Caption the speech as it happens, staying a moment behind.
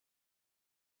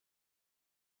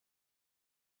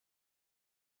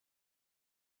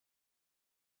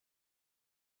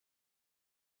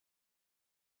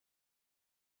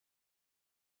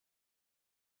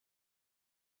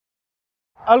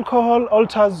Alcohol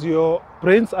alters your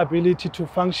brain's ability to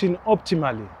function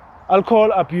optimally.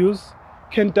 Alcohol abuse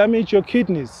can damage your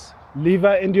kidneys,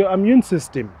 liver, and your immune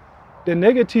system. The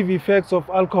negative effects of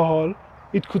alcohol,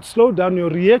 it could slow down your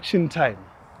reaction time.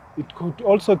 It could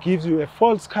also give you a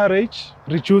false courage,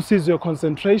 reduces your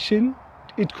concentration.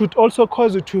 It could also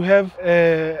cause you to have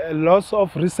a loss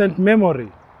of recent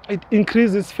memory. It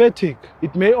increases fatigue.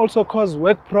 It may also cause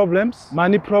work problems,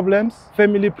 money problems,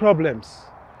 family problems,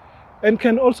 and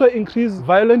can also increase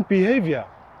violent behavior.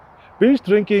 Binge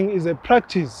drinking is a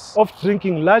practice of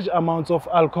drinking large amounts of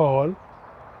alcohol,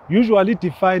 usually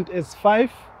defined as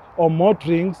 5 or more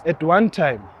drinks at one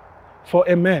time for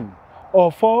a man,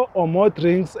 or 4 or more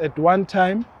drinks at one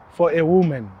time for a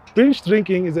woman. Binge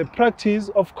drinking is a practice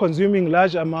of consuming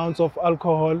large amounts of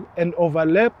alcohol and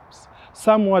overlaps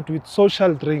somewhat with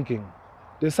social drinking.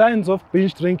 The signs of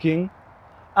binge drinking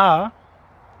are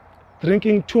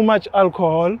drinking too much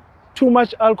alcohol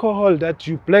that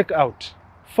you black out,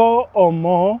 4 or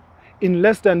more in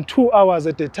less than 2 hours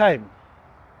at a time,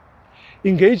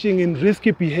 engaging in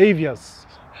risky behaviors.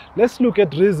 Let's look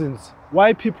at reasons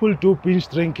why people do binge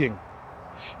drinking.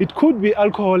 It could be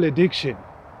alcohol addiction.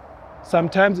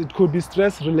 Sometimes it could be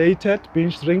stress-related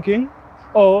binge drinking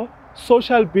or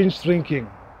social binge drinking.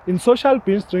 In social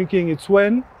binge drinking, it's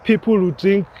when people who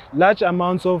drink large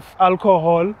amounts of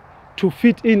alcohol to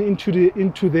fit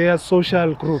into their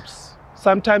social groups.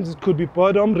 Sometimes it could be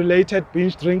boredom-related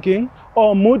binge drinking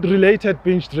or mood-related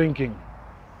binge drinking.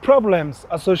 Problems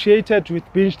associated with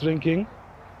binge drinking,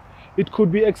 it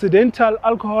could be accidental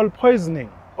alcohol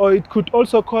poisoning, or it could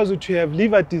also cause you to have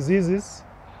liver diseases,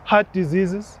 heart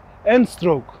diseases, and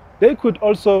stroke. They could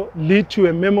also lead to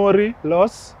a memory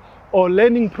loss or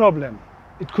learning problem.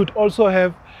 It could also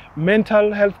have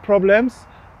mental health problems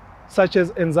such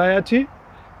as anxiety,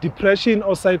 depression,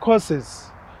 or psychosis,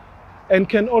 and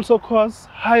can also cause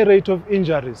high rate of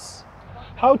injuries.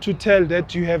 How to tell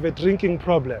that you have a drinking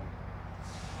problem?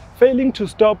 Failing to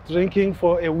stop drinking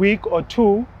for a week or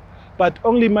 2, but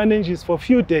only manages for a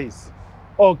few days,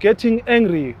 or getting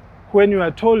angry when you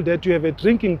are told that you have a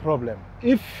drinking problem.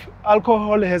 If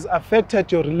alcohol has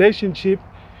affected your relationship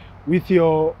with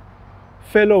your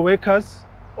fellow workers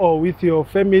or with your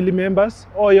family members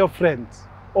or your friends,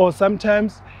 or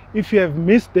sometimes if you have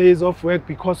missed days of work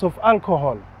because of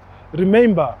alcohol,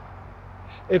 remember,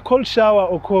 a cold shower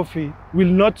or coffee will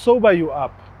not sober you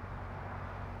up.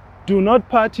 Do not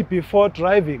party before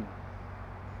driving.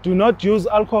 Do not use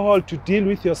alcohol to deal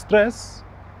with your stress.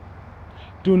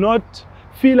 Do not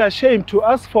feel ashamed to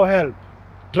ask for help.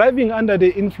 Driving under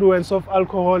the influence of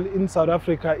alcohol in South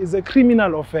Africa is a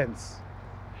criminal offense.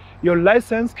 Your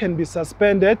license can be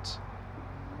suspended.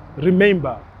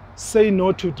 Remember, say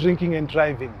no to drinking and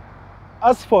driving.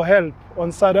 Ask for help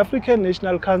on South African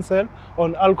National Council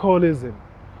on Alcoholism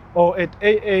or at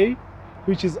AA,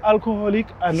 which is Alcoholic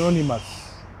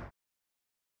Anonymous.